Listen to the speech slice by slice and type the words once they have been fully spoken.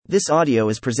This audio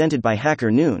is presented by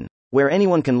Hacker Noon, where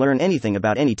anyone can learn anything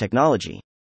about any technology.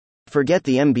 Forget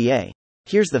the MBA.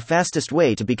 Here's the fastest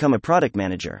way to become a product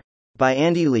manager. By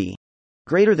Andy Lee.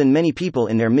 Greater than many people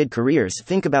in their mid-careers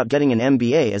think about getting an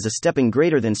MBA as a stepping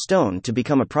greater than stone to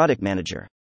become a product manager.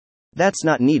 That's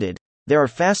not needed. There are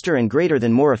faster and greater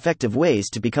than more effective ways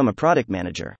to become a product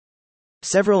manager.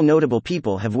 Several notable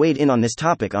people have weighed in on this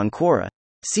topic on Quora.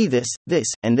 See this,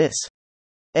 and this.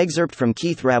 Excerpt from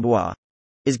Keith Rabois.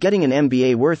 Is getting an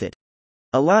MBA worth it?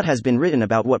 A lot has been written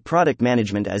about what product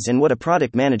management is and what a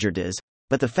product manager does,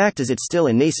 but the fact is it's still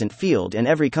a nascent field and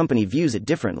every company views it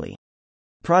differently.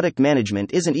 Product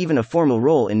management isn't even a formal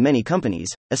role in many companies,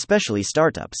 especially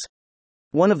startups.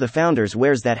 One of the founders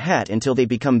wears that hat until they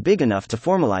become big enough to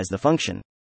formalize the function.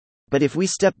 But if we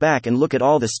step back and look at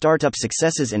all the startup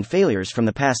successes and failures from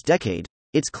the past decade,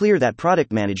 it's clear that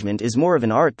product management is more of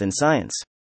an art than science.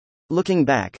 Looking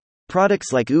back,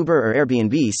 products like Uber or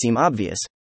Airbnb seem obvious,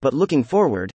 but looking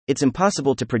forward, it's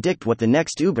impossible to predict what the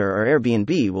next Uber or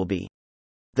Airbnb will be.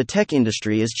 The tech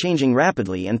industry is changing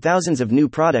rapidly and thousands of new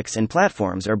products and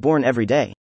platforms are born every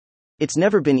day. It's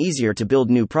never been easier to build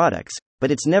new products, but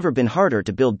it's never been harder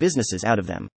to build businesses out of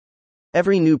them.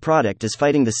 Every new product is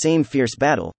fighting the same fierce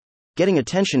battle, getting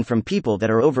attention from people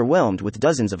that are overwhelmed with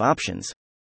dozens of options.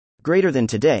 Greater than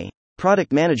today,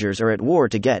 product managers are at war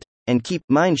to get, and keep,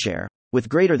 mindshare, with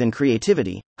greater than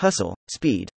creativity, hustle,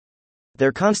 speed.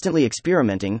 They're constantly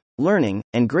experimenting, learning,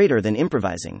 and greater than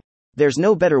improvising. There's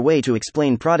no better way to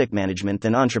explain product management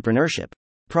than entrepreneurship.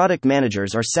 Product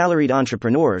managers are salaried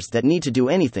entrepreneurs that need to do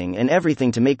anything and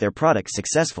everything to make their products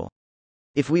successful.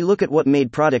 If we look at what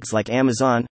made products like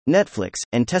Amazon, Netflix,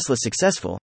 and Tesla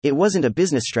successful, it wasn't a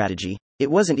business strategy, it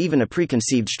wasn't even a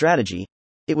preconceived strategy,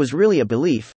 it was really a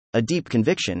belief, a deep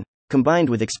conviction, combined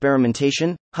with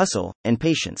experimentation, hustle, and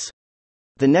patience.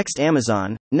 The next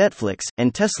Amazon, Netflix,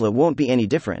 and Tesla won't be any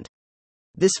different.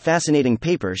 This fascinating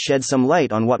paper sheds some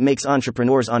light on what makes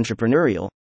entrepreneurs entrepreneurial.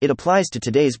 It applies to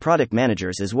today's product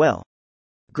managers as well.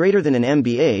 Greater than an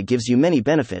MBA gives you many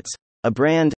benefits, a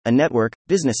brand, a network,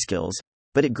 business skills,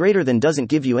 but it greater than doesn't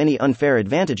give you any unfair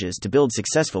advantages to build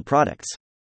successful products.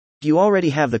 You already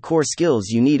have the core skills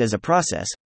you need as a process.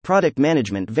 Product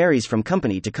management varies from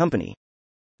company to company.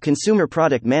 Consumer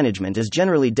product management is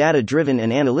generally data-driven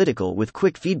and analytical with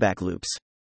quick feedback loops.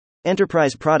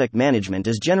 Enterprise product management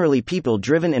is generally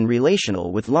people-driven and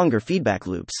relational with longer feedback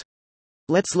loops.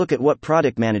 Let's look at what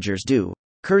product managers do,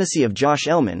 courtesy of Josh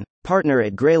Ellman, partner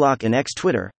at Greylock and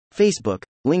Twitter, Facebook,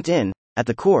 LinkedIn. At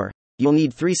the core, you'll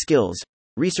need 3 skills: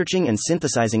 researching and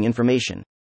synthesizing information.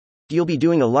 You'll be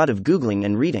doing a lot of Googling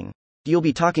and reading. You'll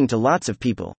be talking to lots of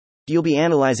people. You'll be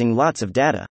analyzing lots of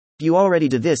data. You already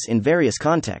do this in various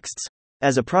contexts.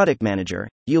 As a product manager,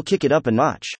 you'll kick it up a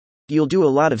notch. You'll do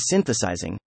a lot of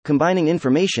synthesizing, combining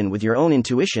information with your own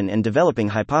intuition and developing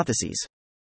hypotheses.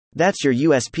 That's your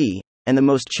USP, and the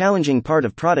most challenging part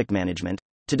of product management,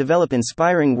 to develop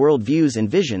inspiring worldviews and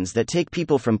visions that take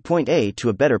people from point A to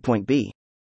a better point B.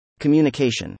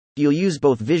 Communication. You'll use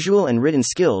both visual and written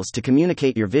skills to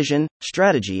communicate your vision,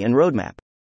 strategy, and roadmap.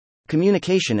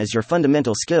 Communication is your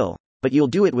fundamental skill, but you'll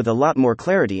do it with a lot more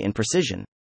clarity and precision.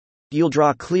 You'll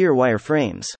draw clear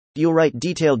wireframes. You'll write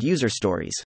detailed user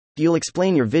stories. You'll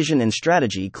explain your vision and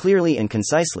strategy clearly and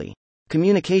concisely.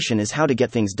 Communication is how to get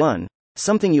things done,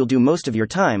 something you'll do most of your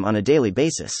time on a daily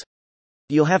basis.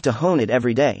 You'll have to hone it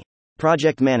every day.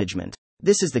 Project management.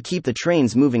 This is the keep the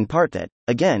trains moving part that,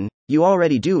 again, you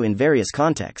already do in various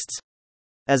contexts.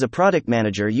 As a product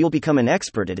manager, you'll become an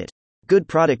expert at it. Good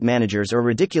product managers are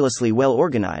ridiculously well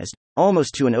organized,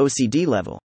 almost to an OCD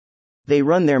level. They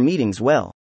run their meetings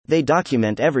well. They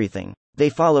document everything. They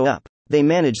follow up. They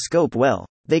manage scope well.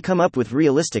 They come up with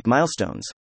realistic milestones.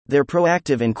 They're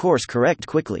proactive and course correct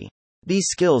quickly. These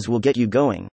skills will get you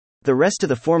going. The rest of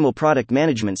the formal product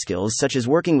management skills, such as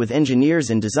working with engineers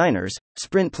and designers,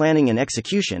 sprint planning and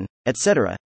execution,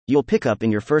 etc., you'll pick up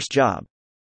in your first job.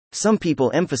 Some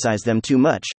people emphasize them too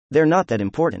much. They're not that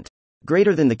important.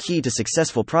 Greater than the key to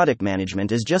successful product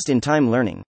management is just-in-time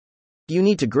learning. You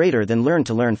need to greater than learn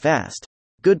to learn fast.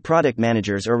 Good product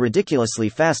managers are ridiculously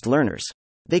fast learners.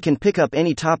 They can pick up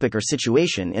any topic or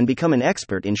situation and become an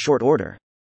expert in short order.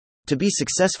 To be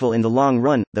successful in the long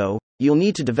run, though, you'll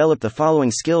need to develop the following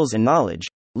skills and knowledge: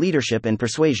 leadership and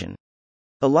persuasion.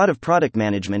 A lot of product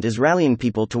management is rallying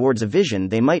people towards a vision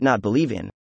they might not believe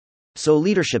in. So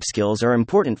leadership skills are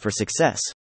important for success.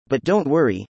 But don't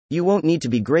worry, you won't need to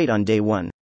be great on day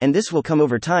one, and this will come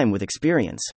over time with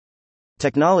experience.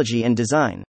 Technology and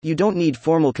design. You don't need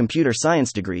formal computer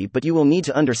science degree, but you will need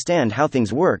to understand how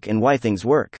things work and why things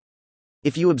work.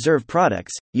 If you observe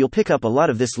products, you'll pick up a lot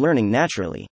of this learning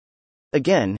naturally.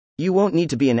 Again, You won't need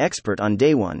to be an expert on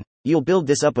day one, you'll build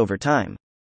this up over time.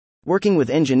 Working with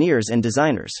engineers and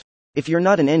designers. If you're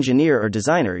not an engineer or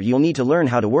designer, you'll need to learn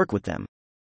how to work with them.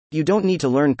 You don't need to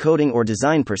learn coding or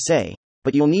design per se,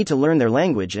 but you'll need to learn their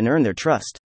language and earn their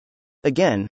trust.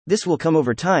 Again, this will come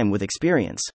over time with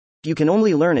experience. You can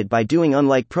only learn it by doing.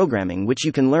 Unlike programming, which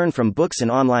you can learn from books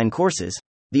and online courses,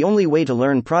 the only way to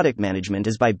learn product management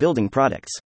is by building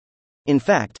products. In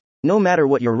fact, no matter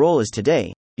what your role is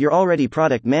today, you're already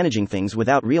product managing things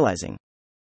without realizing.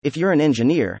 If you're an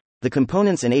engineer, the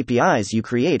components and APIs you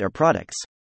create are products.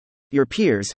 Your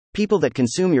peers, people that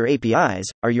consume your APIs,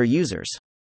 are your users.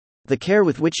 The care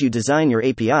with which you design your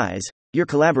APIs, your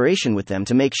collaboration with them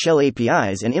to make shell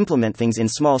APIs and implement things in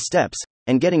small steps,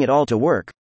 and getting it all to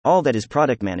work, all that is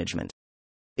product management.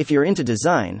 If you're into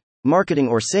design, marketing,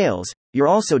 or sales, you're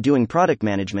also doing product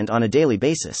management on a daily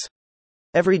basis.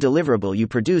 Every deliverable you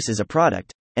produce is a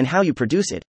product, and how you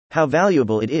produce it, how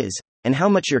valuable it is, and how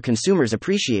much your consumers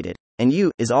appreciate it, and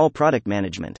you, is all product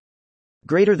management.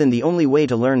 Greater than the only way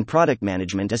to learn product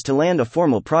management is to land a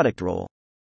formal product role.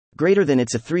 Greater than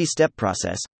it's a 3-step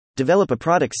process: develop a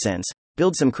product sense,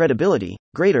 build some credibility,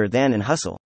 greater than, and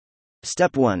hustle.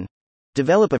 Step 1.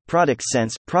 Develop a product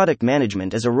sense. Product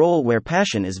management is a role where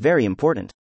passion is very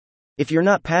important. If you're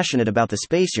not passionate about the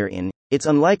space you're in, it's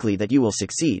unlikely that you will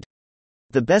succeed.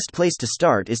 The best place to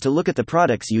start is to look at the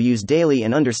products you use daily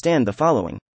and understand the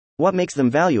following. What makes them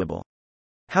valuable?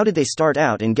 How did they start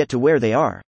out and get to where they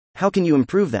are? How can you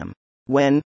improve them?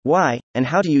 When, why, and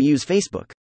how do you use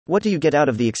Facebook? What do you get out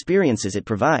of the experiences it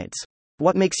provides?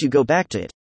 What makes you go back to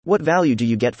it? What value do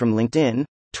you get from LinkedIn,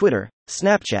 Twitter,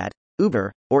 Snapchat,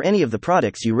 Uber, or any of the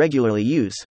products you regularly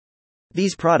use?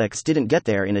 These products didn't get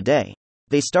there in a day.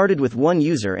 They started with one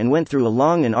user and went through a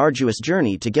long and arduous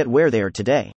journey to get where they are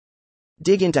today.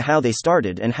 Dig into how they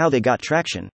started and how they got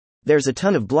traction. There's a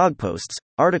ton of blog posts,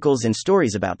 articles, and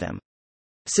stories about them.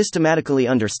 Systematically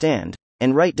understand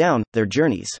and write down their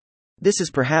journeys. This is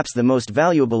perhaps the most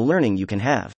valuable learning you can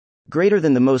have. Greater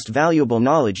than the most valuable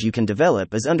knowledge you can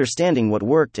develop is understanding what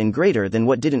worked, and greater than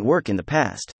what didn't work in the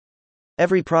past.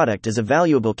 Every product is a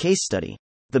valuable case study.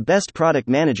 The best product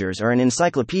managers are an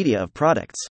encyclopedia of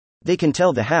products. They can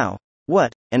tell the how,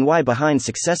 what, and why behind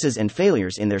successes and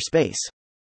failures in their space.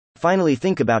 Finally,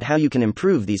 think about how you can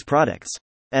improve these products.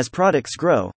 As products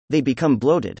grow, they become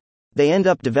bloated. They end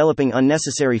up developing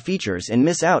unnecessary features and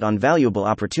miss out on valuable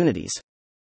opportunities.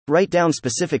 Write down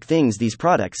specific things these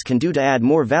products can do to add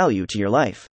more value to your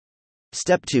life.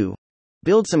 Step 2.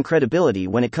 Build some credibility.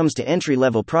 When it comes to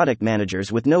entry-level product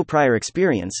managers with no prior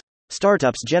experience,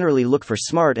 startups generally look for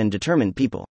smart and determined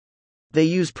people. They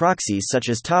use proxies such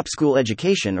as top school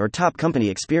education or top company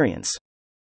experience.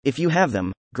 If you have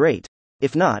them, great.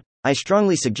 If not, I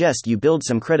strongly suggest you build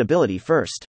some credibility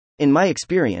first. In my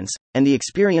experience, and the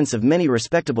experience of many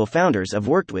respectable founders I've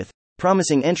worked with,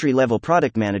 promising entry-level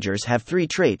product managers have 3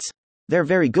 traits. They're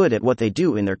very good at what they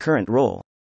do in their current role.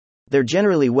 They're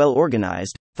generally well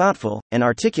organized, thoughtful, and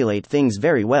articulate things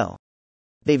very well.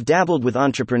 They've dabbled with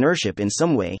entrepreneurship in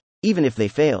some way, even if they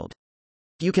failed.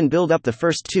 You can build up the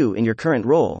first 2 in your current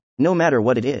role, no matter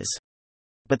what it is.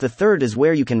 But the third is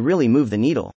where you can really move the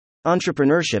needle.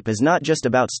 Entrepreneurship is not just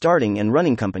about starting and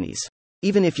running companies.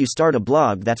 Even if you start a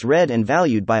blog that's read and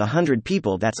valued by 100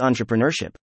 people, that's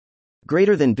entrepreneurship.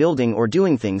 Greater than building or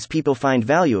doing things people find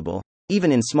valuable,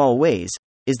 even in small ways,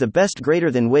 is the best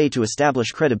greater than way to establish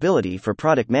credibility for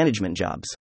product management jobs.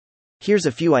 Here's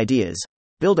a few ideas.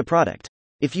 Build a product.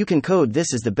 If you can code,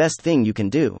 this is the best thing you can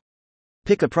do.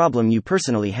 Pick a problem you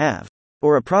personally have,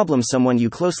 or a problem someone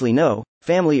you closely know,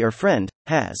 family or friend,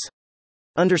 has.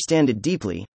 Understand it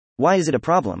deeply. Why is it a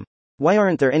problem? Why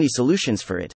aren't there any solutions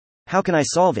for it? How can I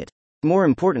solve it? More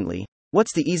importantly,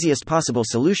 what's the easiest possible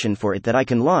solution for it that I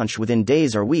can launch within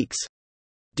days or weeks?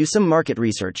 Do some market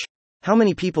research. How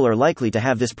many people are likely to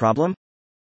have this problem?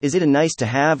 Is it a nice to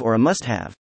have or a must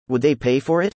have? Would they pay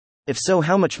for it? If so,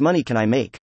 how much money can I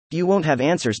make? You won't have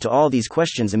answers to all these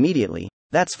questions immediately.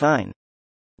 That's fine.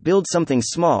 Build something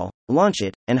small, launch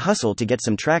it, and hustle to get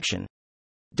some traction.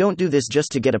 Don't do this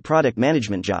just to get a product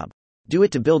management job. Do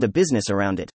it to build a business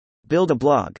around it. Build a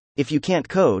blog. If you can't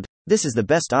code, this is the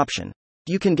best option.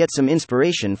 You can get some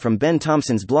inspiration from Ben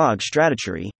Thompson's blog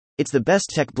Strategy. It's the best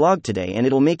tech blog today, and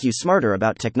it'll make you smarter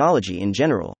about technology in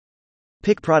general.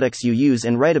 Pick products you use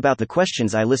and write about the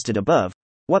questions I listed above.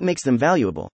 What makes them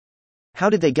valuable? How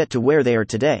did they get to where they are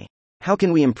today? How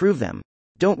can we improve them?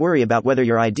 Don't worry about whether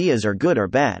your ideas are good or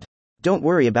bad. Don't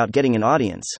worry about getting an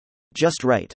audience. Just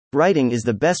write. Writing is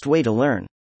the best way to learn.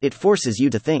 It forces you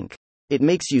to think. It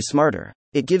makes you smarter.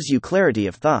 It gives you clarity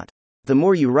of thought. The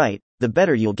more you write, the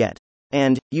better you'll get.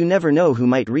 And, you never know who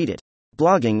might read it.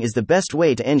 blogging is the best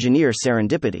way to engineer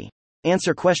serendipity.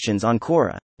 Answer questions on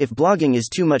Quora. If blogging is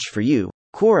too much for you,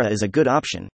 Quora is a good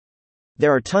option.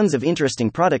 There are tons of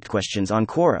interesting product questions on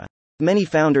Quora. Many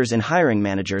founders and hiring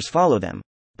managers follow them.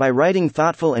 By writing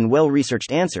thoughtful and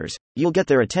well-researched answers, you'll get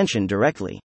their attention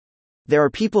directly. There are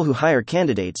people who hire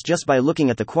candidates just by looking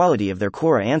at the quality of their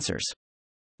Quora answers.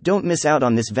 Don't miss out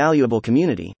on this valuable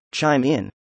community. Chime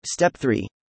in. Step 3.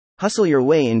 Hustle your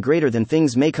way in. Greater than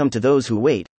things may come to those who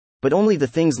wait, but only the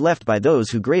things left by those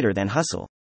who greater than hustle.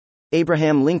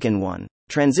 Abraham Lincoln. 1.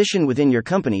 Transition within your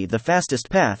company. The fastest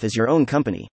path is your own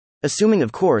company. Assuming,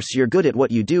 of course, you're good at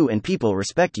what you do and people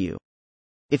respect you.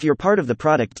 If you're part of the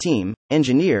product team,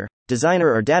 engineer,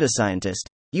 designer, or data scientist,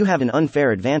 you have an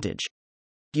unfair advantage.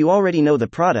 You already know the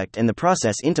product and the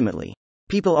process intimately.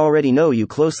 People already know you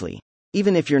closely.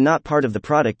 Even if you're not part of the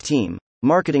product team,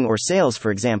 marketing or sales,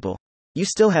 for example, you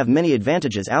still have many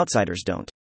advantages outsiders don't.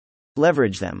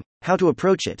 Leverage them. How to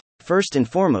approach it? First and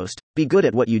foremost, be good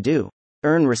at what you do.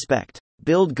 Earn respect.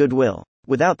 Build goodwill.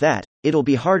 Without that, it'll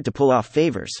be hard to pull off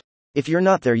favors. If you're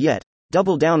not there yet,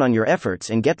 double down on your efforts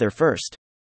and get there first.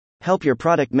 Help your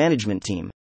product management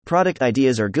team. Product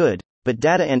ideas are good, but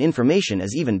data and information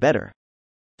is even better.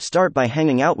 Start by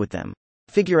hanging out with them.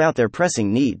 Figure out their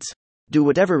pressing needs. Do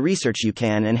whatever research you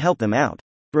can and help them out.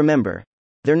 Remember,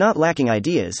 they're not lacking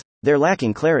ideas, they're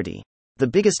lacking clarity. The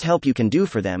biggest help you can do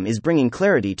for them is bringing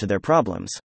clarity to their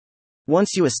problems.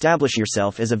 Once you establish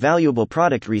yourself as a valuable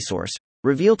product resource,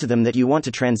 reveal to them that you want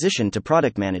to transition to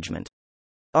product management.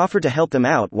 Offer to help them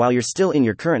out while you're still in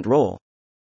your current role.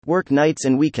 Work nights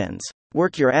and weekends.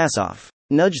 Work your ass off.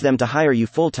 Nudge them to hire you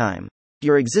full-time.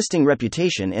 Your existing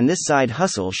reputation and this side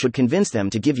hustle should convince them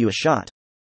to give you a shot.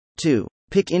 2.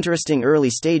 Pick interesting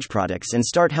early-stage products and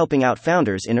start helping out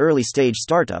founders in early-stage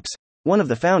startups. One of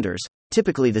the founders,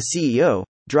 typically the CEO,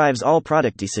 drives all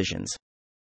product decisions.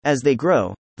 As they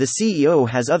grow, the CEO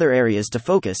has other areas to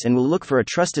focus and will look for a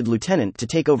trusted lieutenant to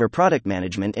take over product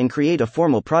management and create a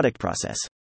formal product process.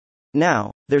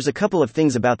 Now, there's a couple of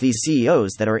things about these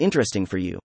CEOs that are interesting for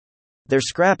you. They're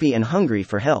scrappy and hungry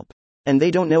for help. And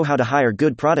they don't know how to hire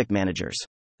good product managers.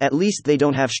 At least they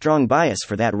don't have strong bias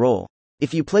for that role.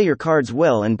 If you play your cards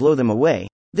well and blow them away,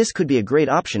 this could be a great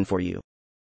option for you.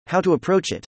 How to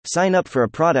approach it? Sign up for a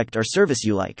product or service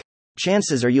you like.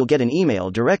 Chances are you'll get an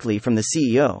email directly from the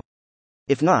CEO.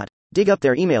 If not, dig up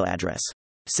their email address.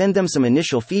 Send them some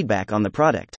initial feedback on the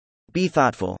product. Be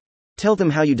thoughtful. Tell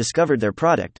them how you discovered their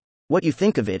product, what you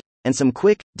think of it, and some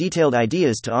quick, detailed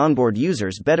ideas to onboard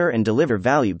users better and deliver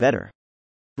value better.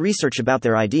 Research about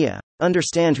their idea.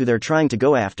 Understand who they're trying to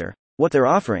go after, what they're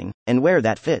offering, and where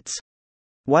that fits.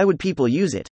 Why would people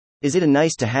use it? Is it a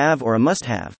nice to have or a must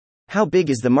have? How big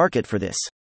is the market for this?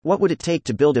 What would it take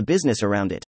to build a business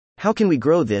around it? How can we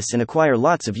grow this and acquire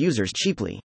lots of users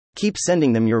cheaply? Keep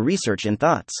sending them your research and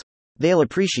thoughts. They'll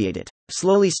appreciate it.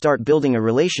 Slowly start building a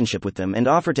relationship with them and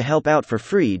offer to help out for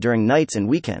free during nights and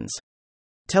weekends.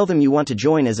 Tell them you want to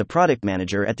join as a product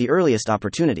manager at the earliest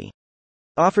opportunity.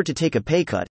 Offer to take a pay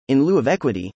cut, in lieu of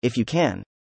equity, if you can.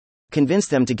 Convince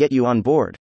them to get you on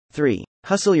board. 3.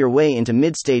 Hustle your way into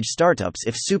mid-stage startups.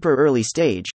 If super early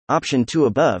stage, option 2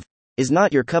 above, is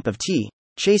not your cup of tea,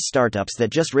 chase startups that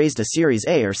just raised a Series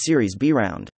A or Series B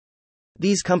round.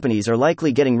 These companies are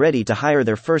likely getting ready to hire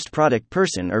their first product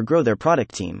person or grow their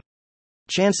product team.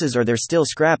 Chances are they're still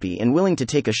scrappy and willing to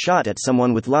take a shot at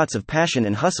someone with lots of passion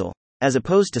and hustle, as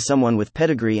opposed to someone with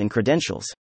pedigree and credentials.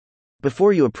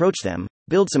 Before you approach them,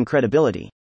 build some credibility.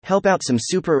 Help out some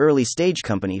super early stage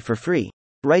company for free.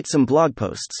 Write some blog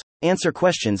posts. Answer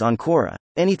questions on Quora.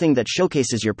 Anything that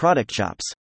showcases your product chops.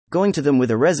 Going to them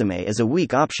with a resume is a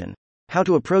weak option. How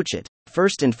to approach it?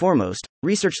 First and foremost,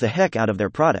 research the heck out of their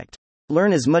product.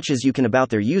 Learn as much as you can about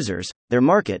their users, their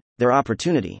market, their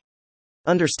opportunity.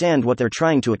 Understand what they're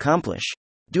trying to accomplish.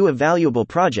 Do a valuable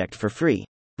project for free.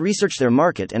 Research their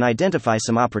market and identify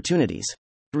some opportunities.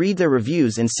 Read their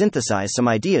reviews and synthesize some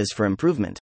ideas for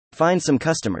improvement. Find some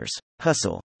customers.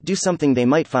 Hustle. Do something they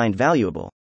might find valuable.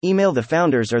 Email the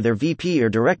founders or their VP or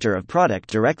director of product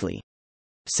directly.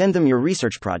 Send them your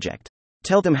research project.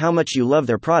 Tell them how much you love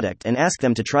their product and ask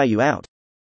them to try you out.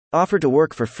 Offer to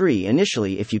work for free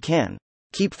initially if you can.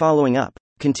 Keep following up.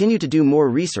 Continue to do more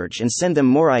research and send them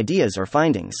more ideas or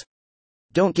findings.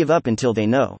 Don't give up until they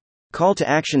know. Call to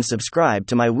action. Subscribe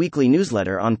to my weekly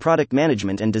newsletter on product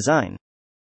management and design.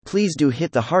 Please do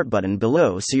hit the heart button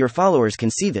below so your followers can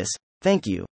see this. Thank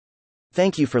you.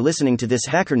 Thank you for listening to this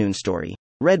HackerNoon story,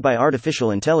 read by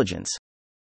Artificial Intelligence.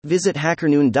 Visit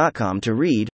hackernoon.com to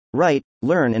read, write,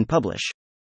 learn, and publish.